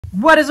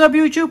What is up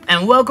YouTube,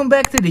 and welcome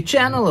back to the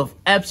channel of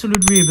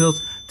Absolute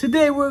Rebuilds.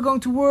 Today we're going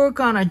to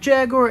work on a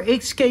Jaguar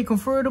XK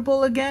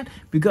convertible again,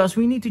 because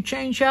we need to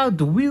change out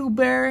the wheel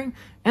bearing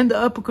and the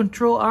upper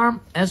control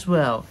arm as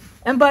well.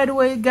 And by the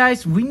way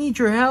guys, we need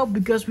your help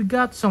because we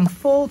got some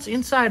faults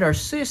inside our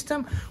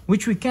system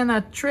which we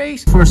cannot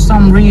trace. For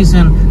some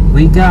reason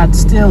we got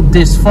still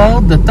this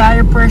fault, the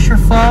tire pressure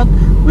fault.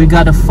 We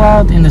got a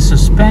fault in the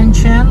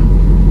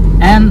suspension,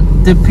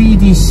 and the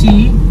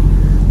PDC,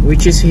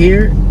 which is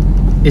here,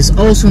 is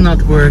also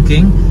not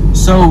working.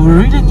 So we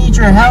really need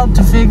your help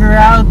to figure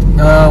out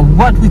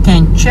what we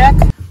can check.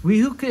 We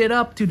hook it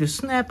up to the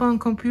Snap-on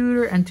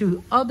computer and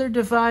to other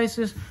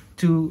devices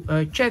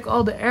to check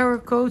all the error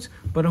codes,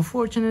 but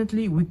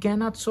unfortunately we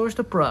cannot source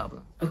the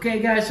problem. Okay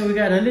guys, so we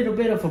got a little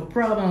bit of a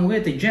problem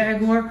with the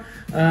Jaguar.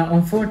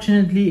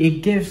 Unfortunately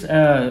it gives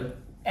an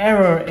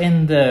error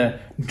in the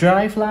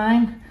drive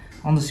line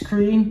on the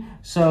screen.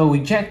 So we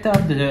jacked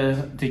up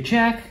the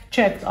jack,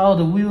 checked all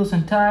the wheels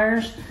and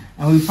tires,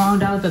 and we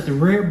found out that the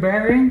rear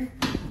bearing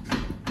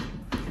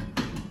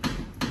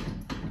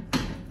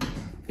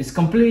is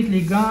completely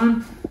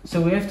gone.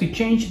 So we have to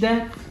change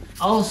that.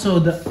 Also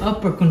the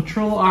upper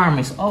control arm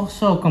is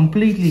also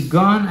completely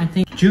gone, I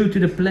think due to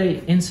the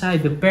plate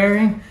inside the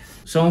bearing.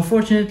 So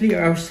unfortunately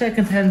our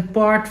second-hand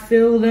part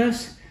failed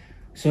us.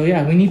 So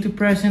yeah, we need to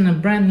press in a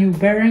brand new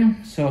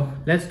bearing. So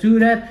let's do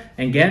that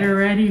and get it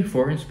ready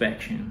for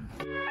inspection.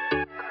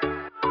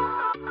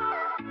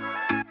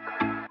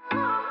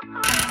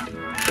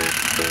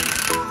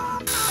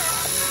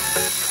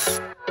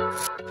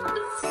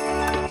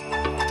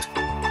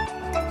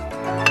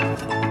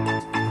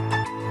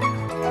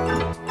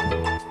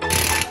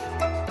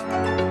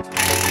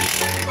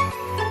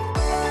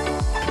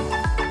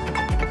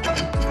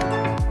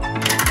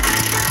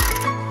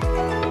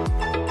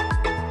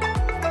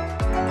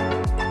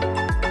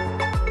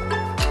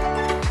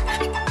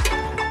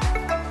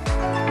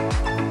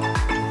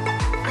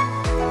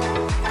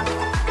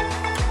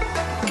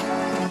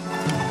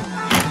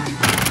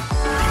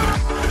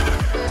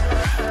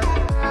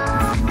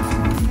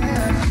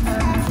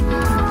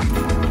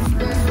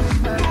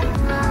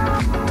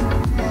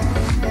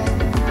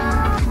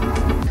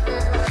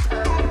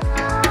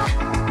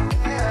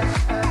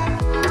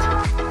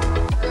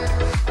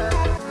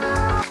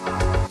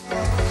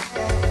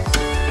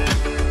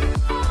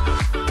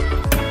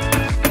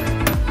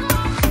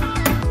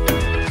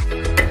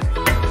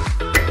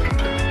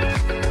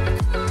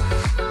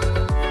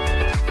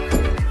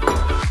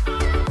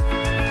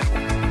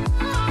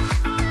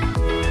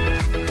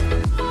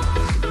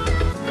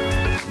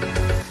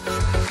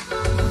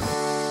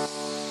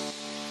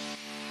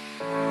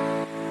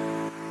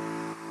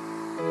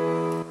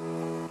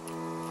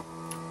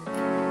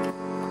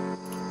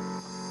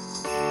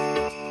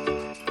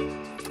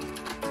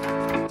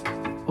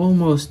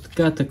 Almost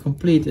got the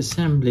complete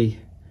assembly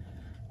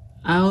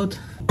out.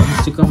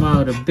 Needs to come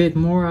out a bit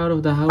more out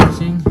of the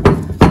housing,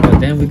 but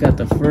then we got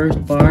the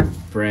first part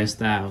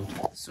pressed out.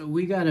 So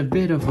we got a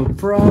bit of a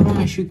problem,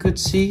 as you could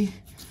see.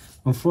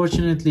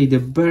 Unfortunately the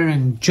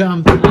bearing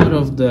jumped out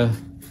of the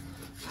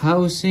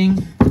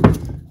housing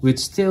with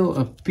still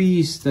a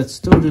piece that's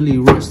totally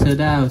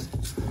rusted out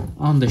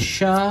on the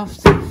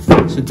shaft.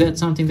 So that's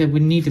something that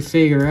we need to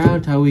figure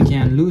out, how we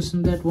can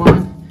loosen that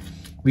one.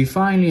 We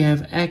finally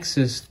have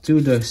access to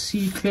the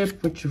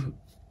C-clip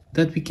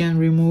that we can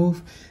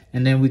remove,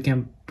 and then we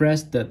can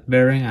press that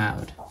bearing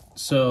out.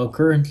 So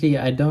currently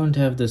I don't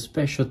have the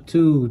special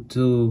tool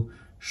to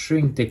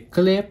shrink the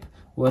clip.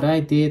 What I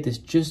did is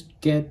just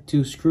get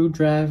 2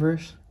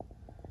 screwdrivers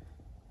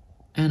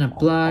and a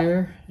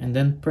plier and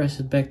then press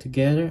it back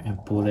together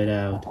and pull it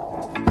out.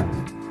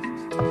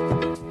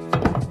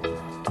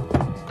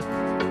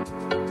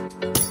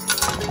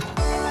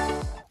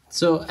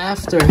 So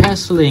after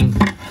hassling,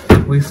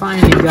 we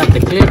finally got the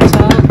clips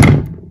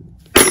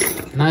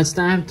out. Now it's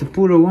time to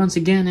put it once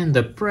again in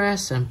the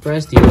press and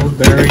press the old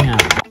bearing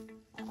out.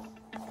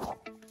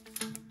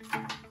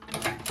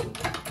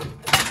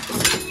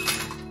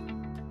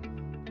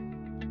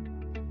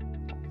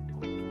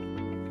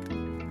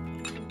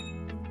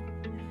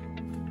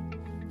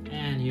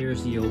 And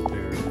here's the old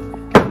bearing.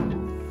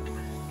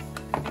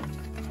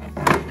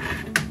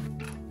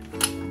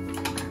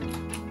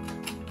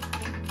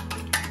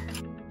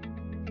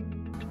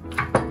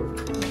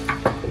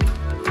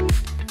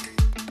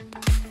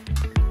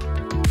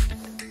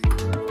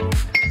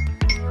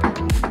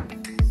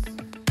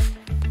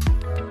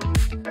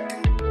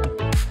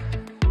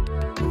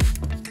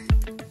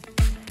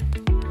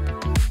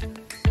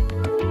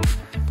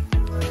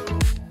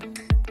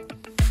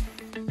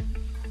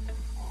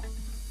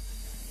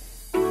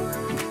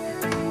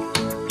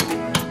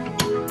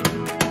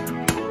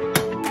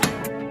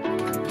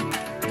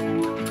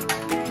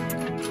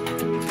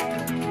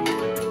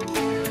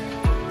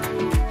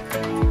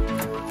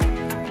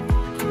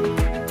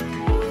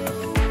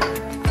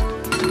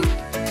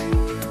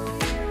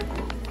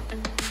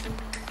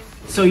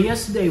 So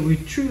yesterday we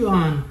threw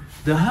on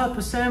the hub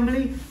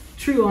assembly,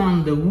 threw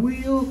on the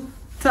wheel,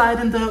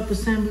 tightened the hub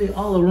assembly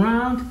all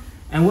around,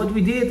 And what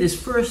we did is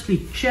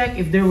firstly check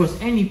if there was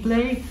any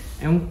play.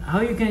 And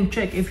how you can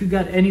check if you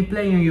got any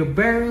play on your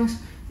bearings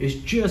is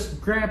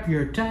just grab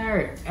your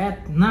tire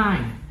at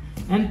 9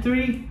 and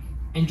 3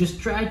 and just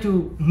try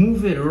to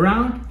move it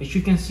around. As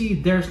you can see,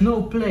 there's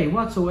no play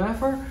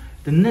whatsoever.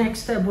 The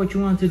next step what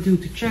you want to do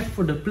to check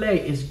for the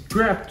play is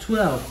grab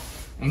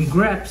 12 and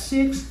grab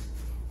 6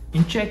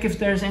 and check if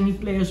there's any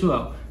play as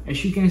well.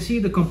 As you can see,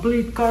 the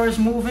complete car is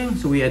moving,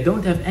 so we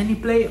don't have any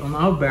play on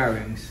our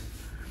bearings.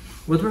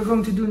 What we're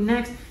going to do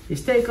next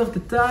is take off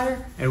the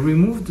tire and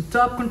remove the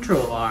top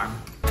control arm.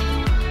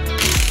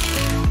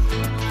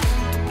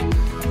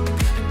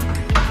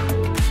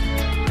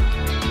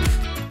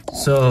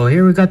 So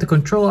here we got the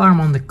control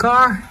arm on the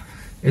car.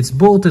 It's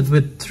bolted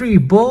with 3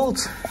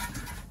 bolts.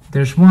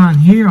 There's one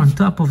here on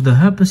top of the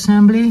hub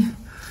assembly,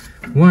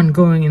 one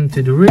going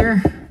into the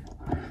rear,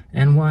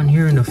 and one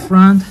here in the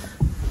front.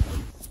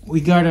 We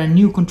got our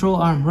new control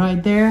arm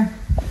right there.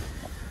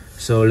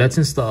 So let's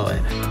install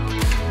it.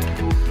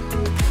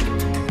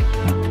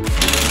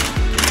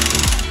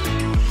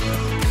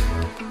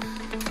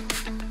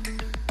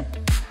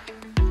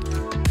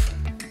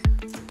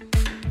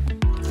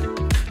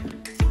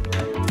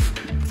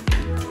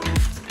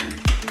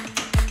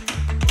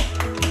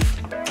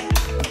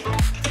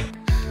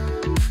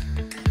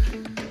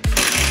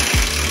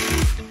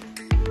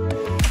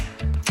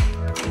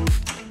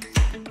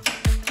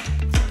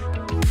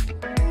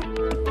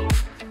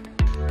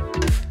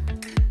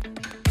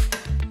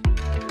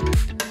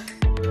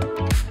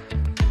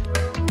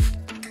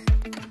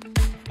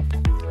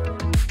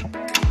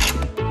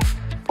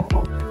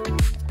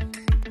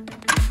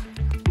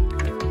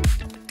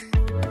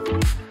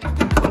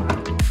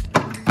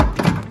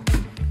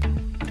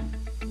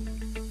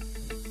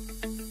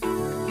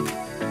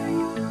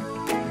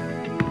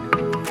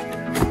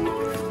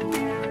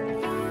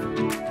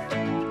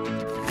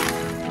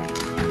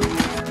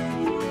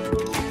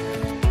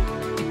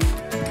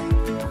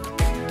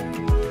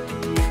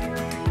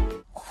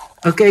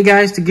 Okay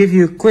guys, to give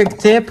you a quick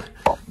tip,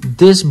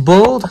 this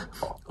bolt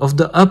of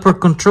the upper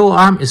control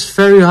arm is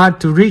very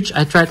hard to reach.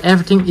 I tried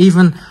everything,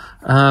 even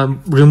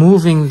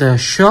removing the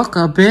shock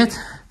a bit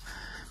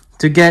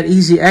to get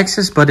easy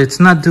access, but it's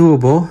not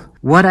doable.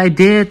 What I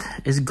did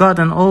is got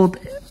an old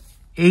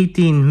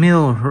 18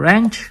 mil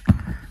wrench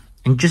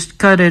and just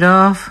cut it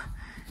off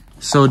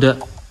so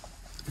the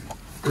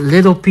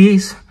little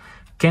piece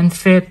can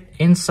fit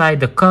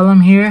inside the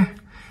column here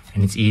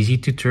and it's easy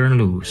to turn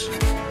loose.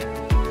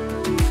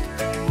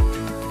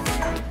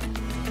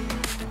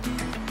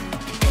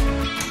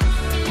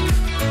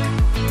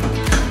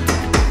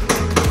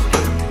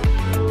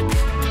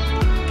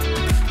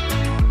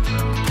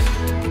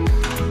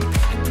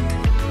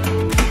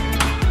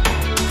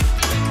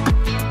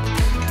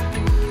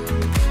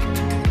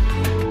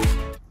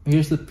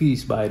 Here's the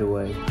piece, by the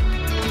way.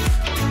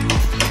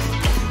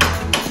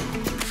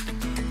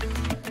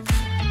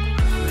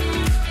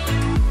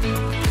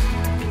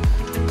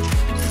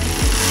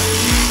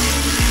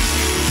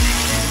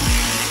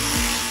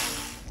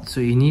 So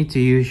you need to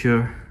use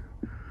your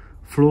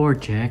floor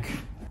jack,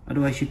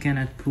 otherwise you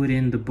cannot put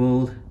in the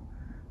bolt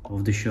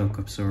of the shock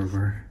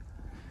absorber.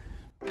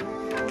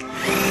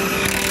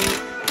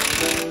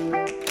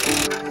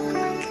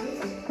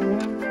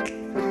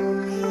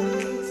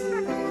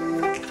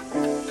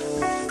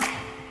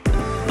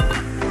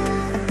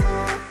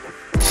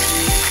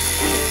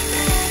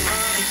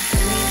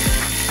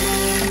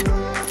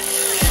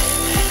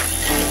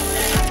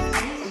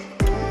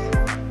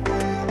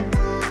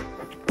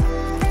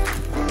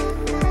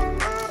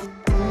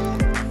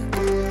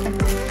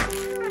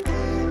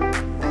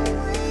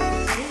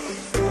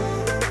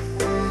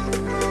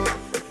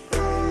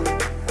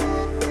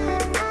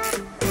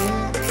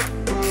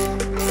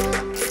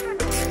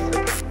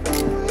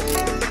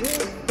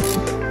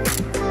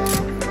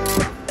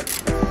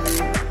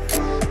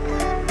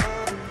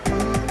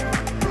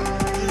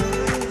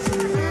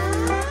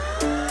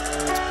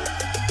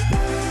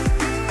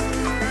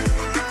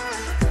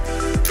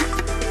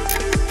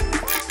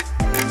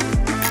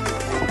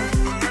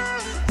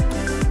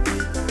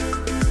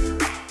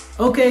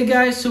 Okay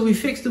guys, so we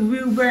fixed the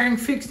wheel bearing,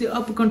 fixed the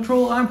upper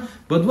control arm,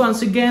 but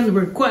once again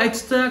we're quite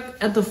stuck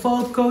at the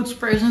fault codes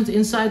present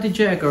inside the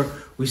Jaguar.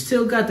 We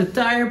still got the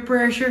tire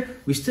pressure,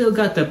 we still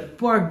got the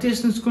park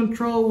distance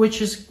control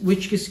which is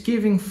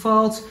giving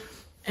faults,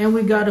 and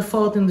we got a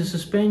fault in the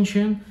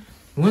suspension.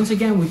 Once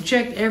again we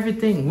checked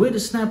everything with a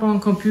snap-on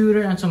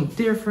computer and some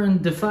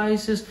different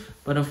devices,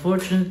 but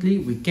unfortunately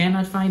we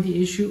cannot find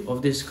the issue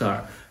of this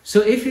car.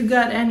 So if you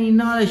got any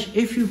knowledge,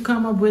 if you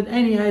come up with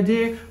any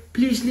idea,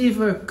 please leave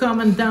a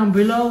comment down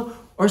below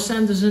or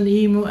send us an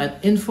email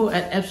at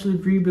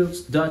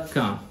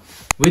info@absoluterebuilds.com.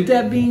 With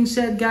that being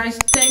said guys,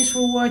 thanks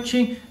for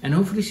watching and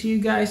hopefully see you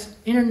guys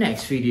in our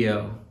next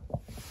video.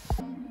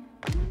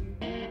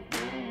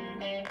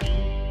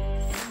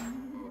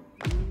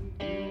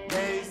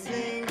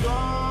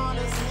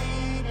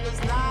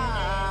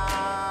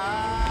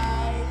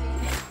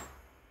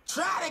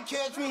 Try to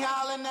catch me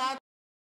howling out.